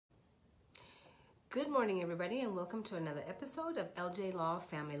Good morning, everybody, and welcome to another episode of LJ Law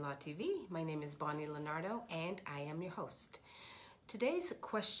Family Law TV. My name is Bonnie Leonardo, and I am your host. Today's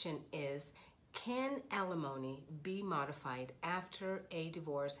question is, can alimony be modified after a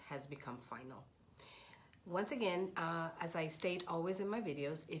divorce has become final? Once again, as I state always in my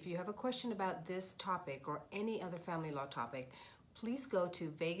videos, if you have a question about this topic or any other family law topic, please go to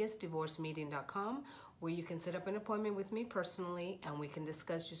vegasdivorcemeeting.com where you can set up an appointment with me personally and we can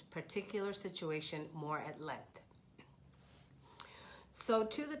discuss your particular situation more at length. So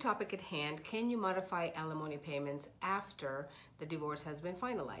to the topic at hand, can you modify alimony payments after the divorce has been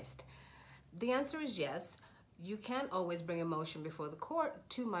finalized? The answer is yes. You can always bring a motion before the court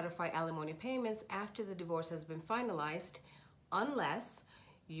to modify alimony payments after the divorce has been finalized, unless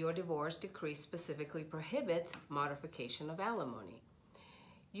your divorce decree specifically prohibits modification of alimony.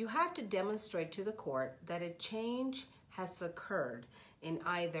 You have to demonstrate to the court that a change has occurred in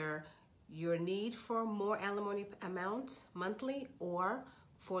either your need for more alimony amounts monthly or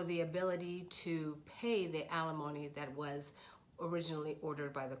for the ability to pay the alimony that was originally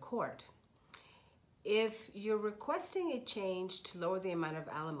ordered by the court. If you're requesting a change to lower the amount of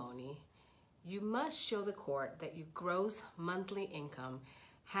alimony, you must show the court that your gross monthly income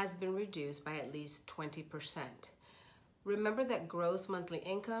has been reduced by at least 20%. Remember that gross monthly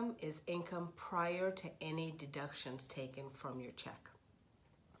income is income prior to any deductions taken from your check.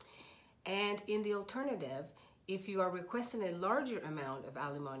 And in the alternative, if you are requesting a larger amount of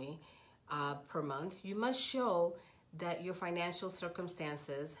alimony per month, you must show that your financial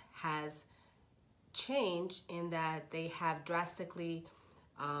circumstances has changed in that they have drastically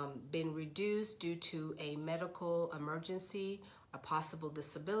been reduced due to a medical emergency, a possible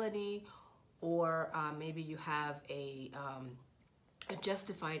disability, or maybe you have a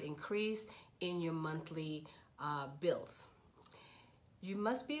justified increase in your monthly bills. You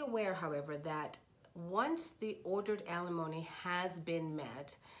must be aware, however, that once the ordered alimony has been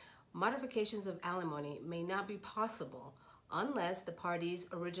met, modifications of alimony may not be possible unless the parties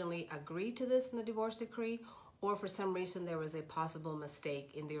originally agreed to this in the divorce decree or for some reason there was a possible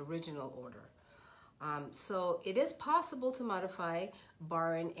mistake in the original order. So it is possible to modify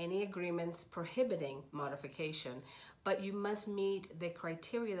barring any agreements prohibiting modification, but you must meet the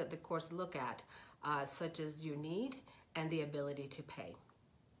criteria that the courts look at, such as your need and the ability to pay.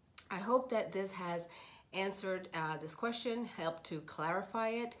 I hope that this has answered this question, helped to clarify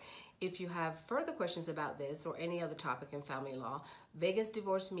it. If you have further questions about this or any other topic in family law,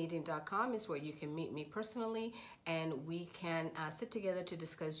 vegasdivorcemeeting.com is where you can meet me personally and we can sit together to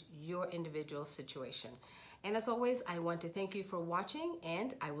discuss your individual situation. And as always, I want to thank you for watching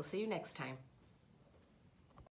and I will see you next time.